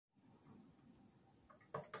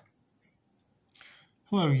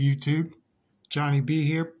Hello YouTube, Johnny B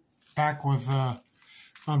here, back with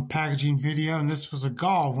unpackaging video, and this was a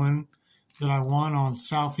gall win that I won on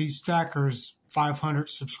Southeast Stacker's 500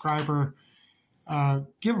 subscriber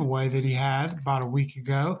giveaway that he had about a week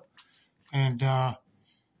ago, and I'd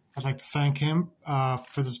like to thank him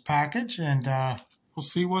for this package, and we'll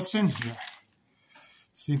see what's in here.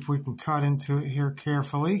 See if we can cut into it here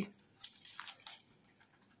carefully.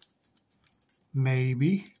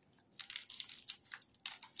 Maybe.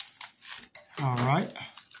 All right.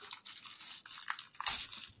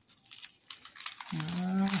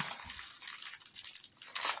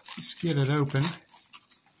 Let's get it open. Let's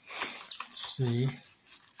see.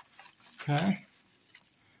 Okay.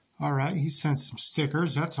 All right. He sent some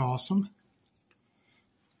stickers. That's awesome.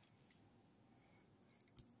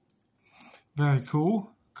 Very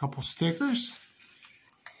cool. A couple stickers.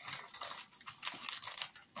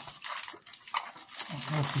 I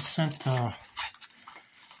don't know if he sent a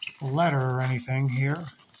letter or anything here.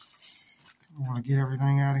 I want to get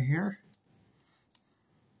everything out of here.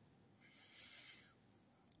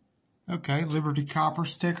 Okay, Liberty Copper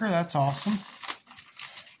sticker. That's awesome.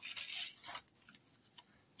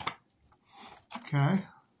 Okay.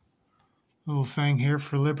 Little thing here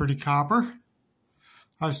for Liberty Copper.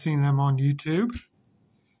 I've seen them on YouTube.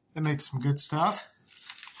 They make some good stuff.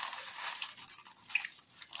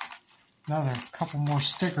 Another couple more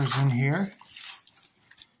stickers in here.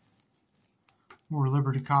 More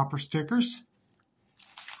Liberty Copper stickers.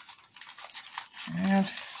 And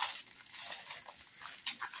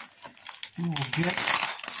we will get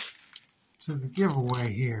to the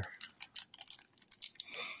giveaway here.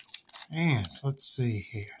 And let's see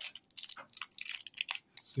here.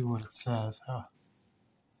 Let's see what it says. Huh?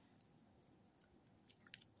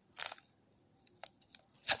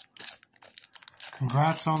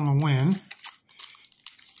 Congrats on the win,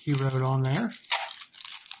 he wrote on there.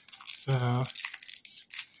 So,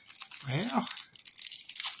 well,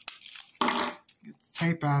 get the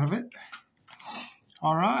tape out of it.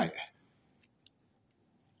 All right.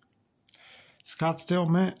 Scottsdale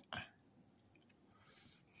Mint.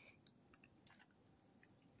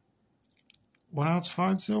 One-ounce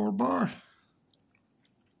fine silver bar.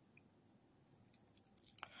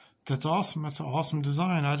 That's awesome. That's an awesome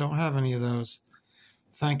design. I don't have any of those.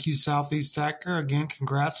 Thank you, Southeast Stacker. Again,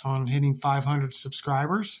 congrats on hitting 500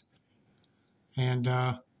 subscribers. And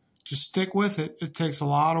just stick with it. It takes a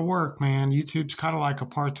lot of work, man. YouTube's kind of like a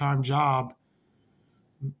part-time job.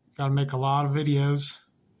 Got to make a lot of videos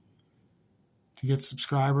to get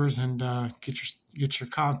subscribers and get your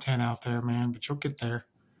content out there, man. But you'll get there.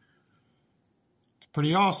 It's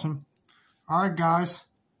pretty awesome. All right, guys.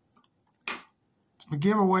 It's my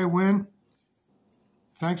giveaway win.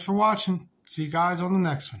 Thanks for watching. See you guys on the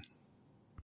next one.